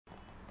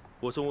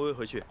我送微微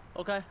回去。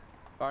OK，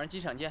晚上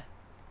机场见。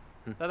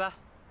拜拜。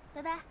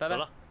拜拜。走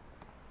了。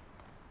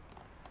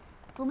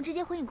我们直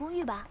接回你公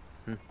寓吧。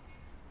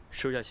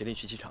收下行李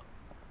去机场。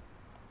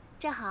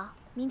正好，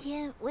明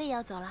天我也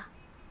要走了。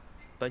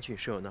搬去你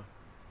室友那儿。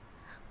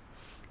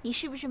你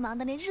是不是忙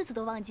得连日子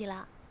都忘记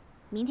了？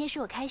明天是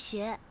我开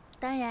学，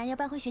当然要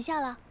搬回学校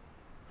了。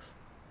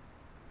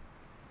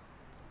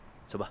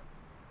走吧。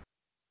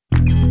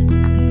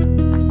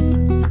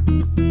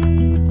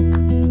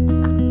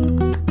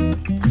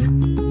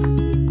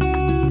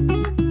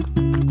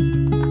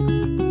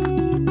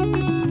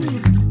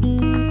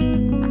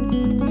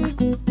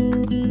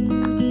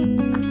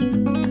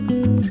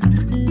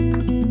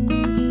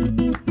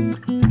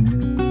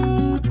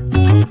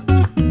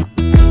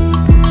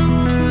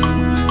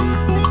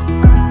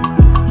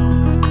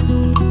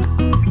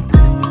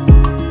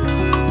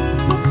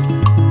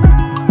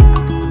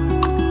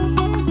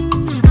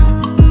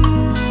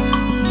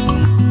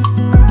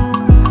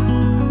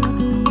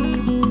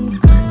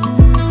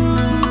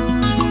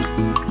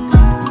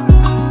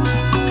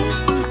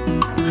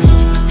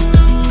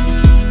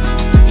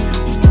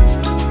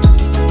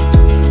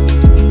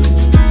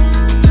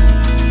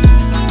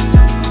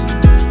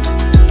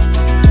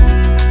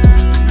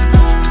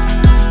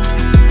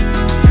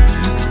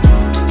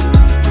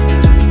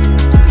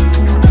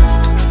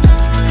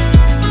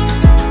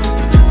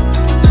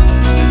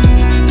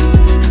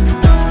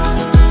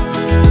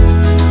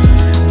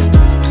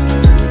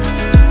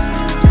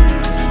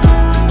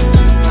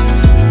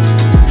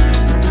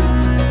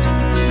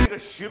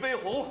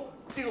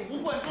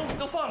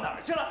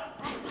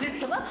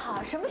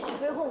什么许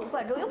飞鸿、吴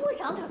冠中，又不会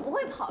长腿，不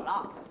会跑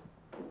了。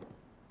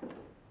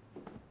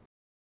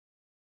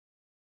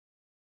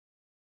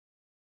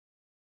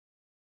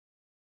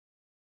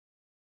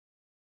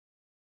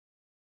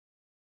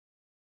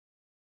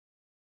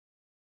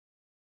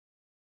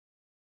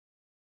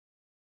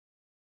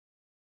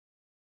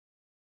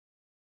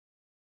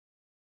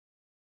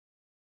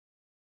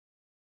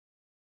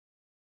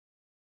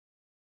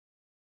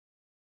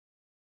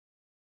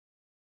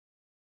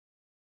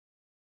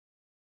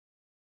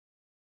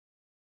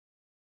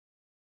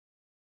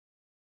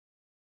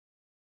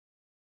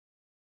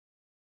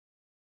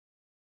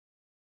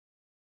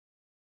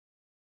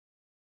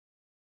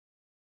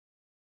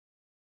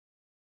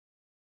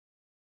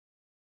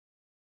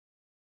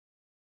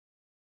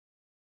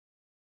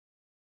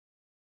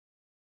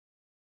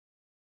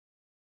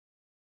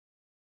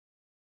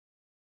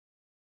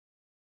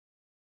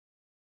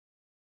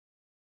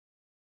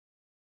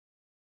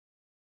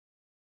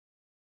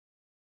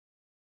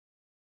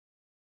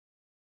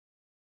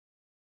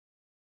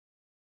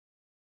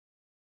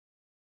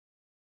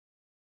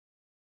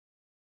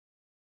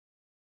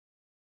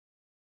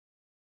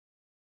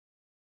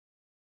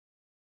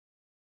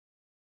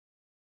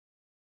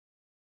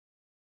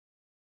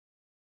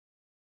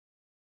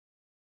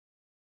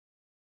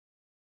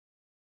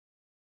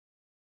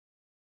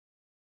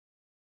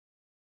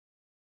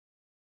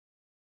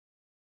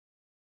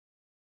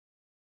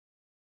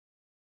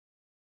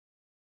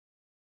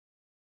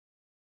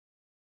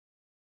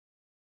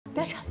不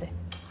要插嘴。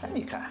哎，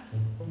你看，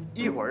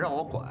一会儿让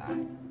我管，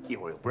一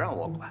会儿又不让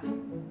我管。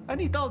哎，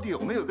你到底有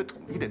没有一个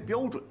统一的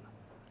标准呢？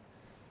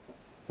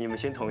你们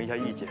先统一一下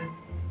意见，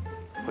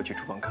我去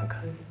厨房看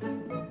看。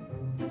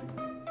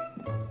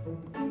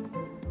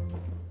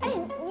哎，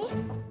你，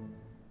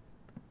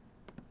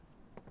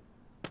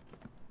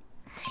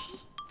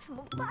怎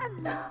么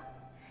办呢？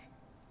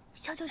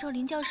肖教授、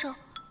林教授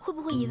会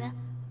不会以为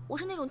我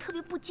是那种特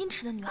别不矜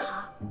持的女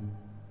孩？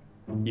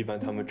一般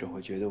他们只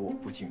会觉得我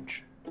不矜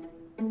持。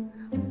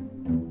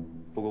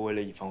不过为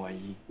了以防万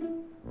一，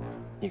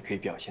你可以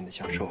表现得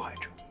像受害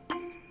者。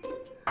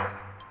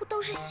我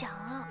倒是想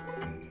啊，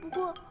不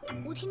过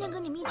我天天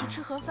跟你们一起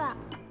吃盒饭，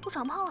我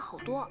长胖了好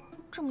多，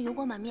这么油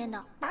光满面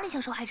的，哪里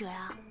像受害者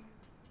呀？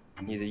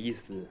你的意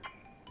思，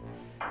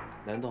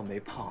难道没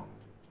胖，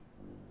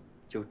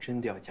就真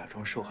的要假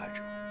装受害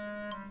者？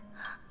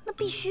那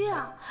必须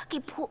啊，给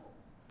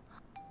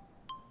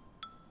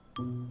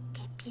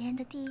别人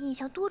的第一印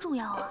象多重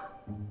要啊！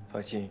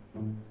放心，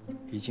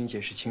已经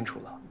解释清楚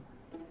了。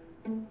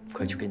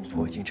快去给你婆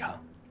婆敬茶。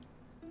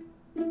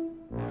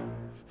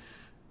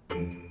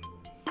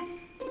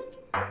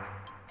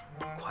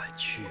快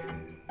去！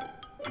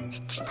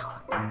知道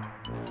了。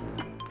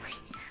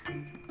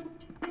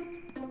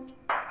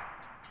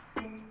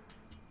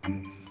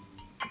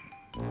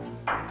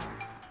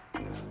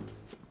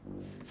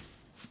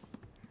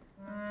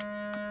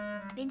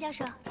林教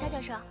授、肖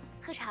教授，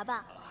喝茶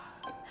吧。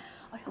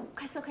哎呦，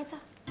快坐，快坐。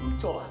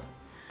坐吧。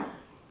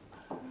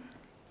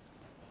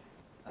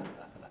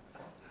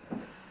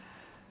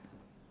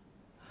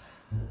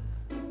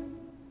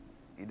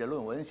你的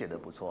论文写得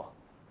不错。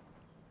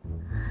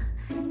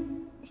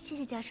谢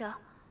谢教授。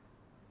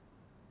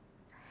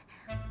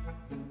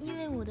因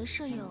为我的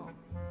舍友，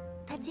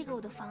他借给我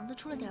的房子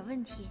出了点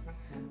问题，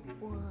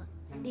我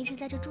临时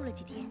在这住了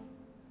几天。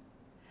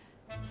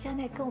肖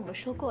奈跟我们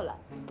说过了，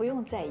不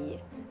用在意。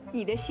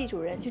你的系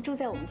主任就住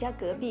在我们家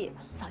隔壁，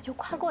早就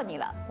夸过你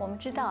了。我们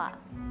知道啊，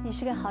你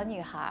是个好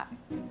女孩。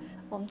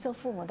我们做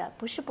父母的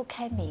不是不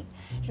开明，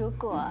如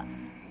果……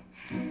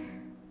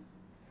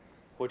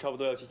我差不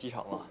多要去机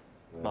场了，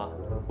妈，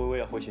微微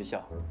要回学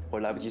校，我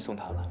来不及送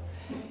她了。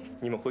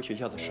你们回学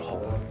校的时候，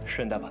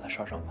顺带把她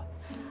捎上吧。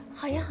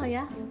好呀，好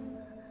呀。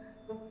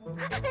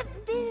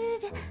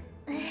别，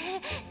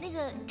那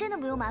个真的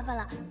不用麻烦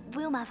了，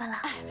不用麻烦了。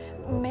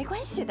没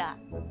关系的。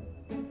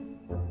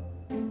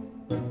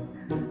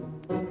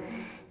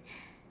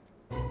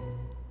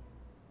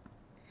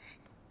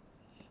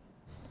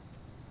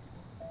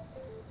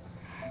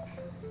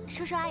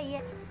叔叔阿姨，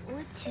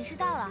我寝室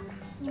到了，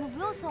你们不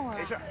用送我了。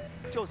没事，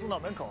就送到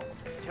门口，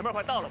前面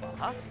快到了吧？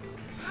啊？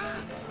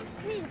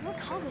那个不是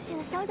考古系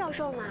的肖教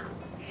授吗？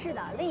是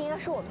的，另一个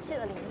是我们系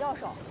的林教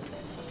授。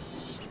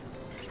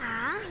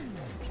啊？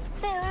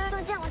贝儿都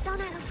见过肖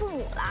奈的父母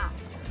了。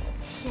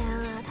天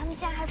啊，他们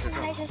竟然还送他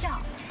来学校，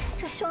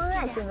这秀恩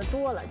爱见得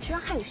多了，居然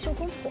还有秀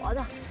公婆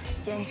的，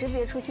简直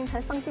别出心裁，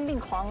丧心病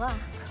狂啊！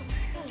可不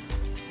是嘛。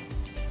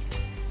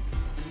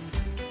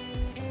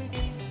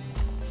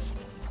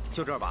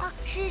就这儿吧。啊，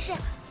是。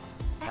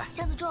哎，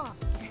箱子重。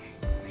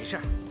没事。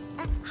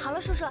哎，好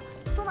了，叔叔，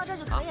送到这儿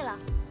就可以了。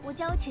我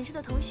叫我寝室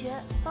的同学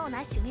帮我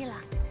拿行李了。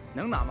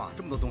能拿吗？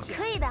这么多东西。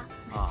可以的。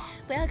啊。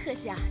不要客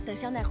气啊，等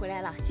肖奈回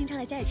来了，经常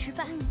来家里吃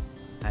饭。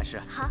哎，是。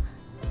好，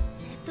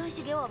东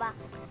西给我吧。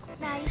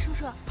那阿姨叔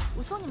叔，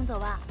我送你们走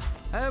吧。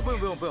哎，不用。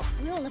不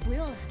用了。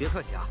别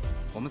客气啊，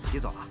我们自己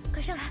走了。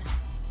快上来。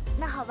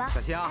那好吧。小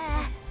心啊。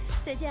哎，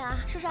再见啊，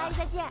叔叔阿姨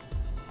再见。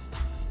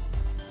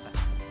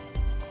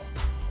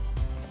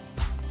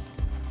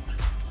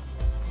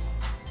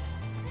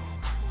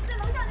在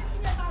楼上就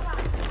听见爸爸。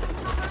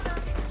妈妈呢？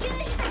这个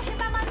是大神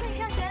爸妈送你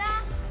上学的。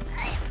哎，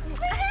菲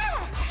菲，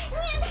你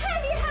也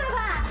太厉害了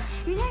吧！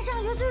人家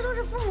上学最多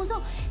是父母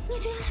送，你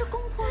居然是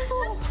公婆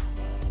送。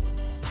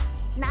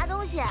拿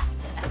东西。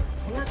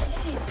不要提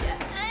细节，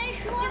哎，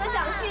说记得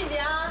讲细节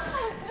啊。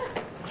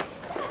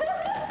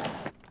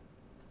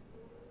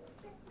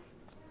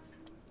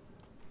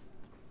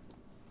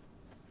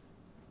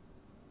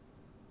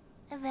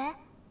哎喂，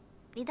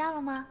你到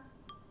了吗？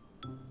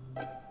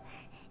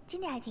今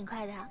天还挺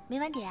快的，没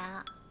晚点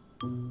啊。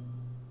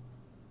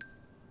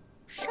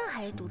上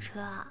海也堵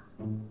车啊。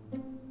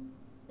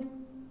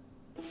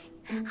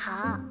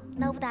好，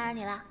那我不打扰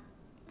你了，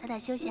早点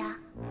休息啊。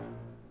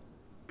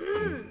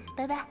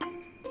拜拜。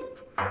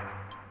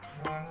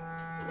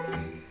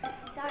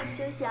早点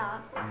休息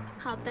啊。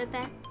好，拜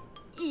拜。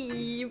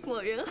咦，某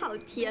人好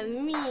甜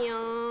蜜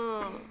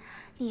哦。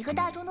你和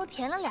大钟都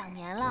甜了2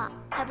年了，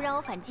还不让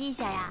我反击一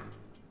下呀？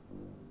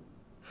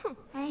哼！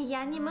哎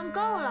呀，你们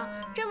够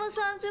了，这么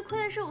算最亏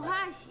的是我和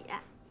阿喜。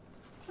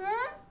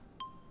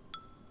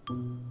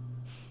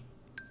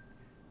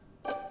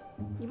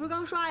你不是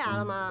刚刷牙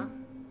了吗？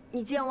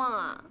你健忘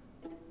啊？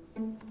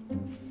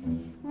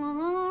我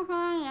刚刚刷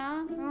完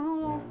牙，然后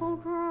又偷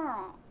吃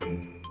了。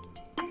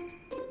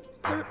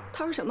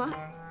他说什么？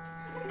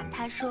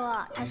他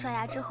说他刷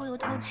牙之后又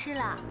偷吃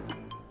了。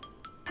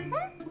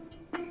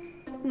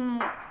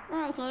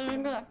任何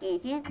人的点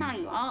心大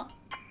礼包。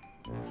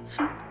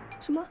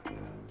什么？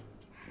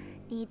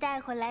你带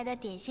回来的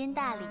点心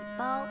大礼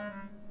包。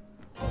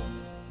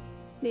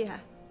厉害。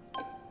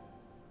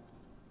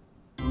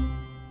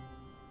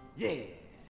耶。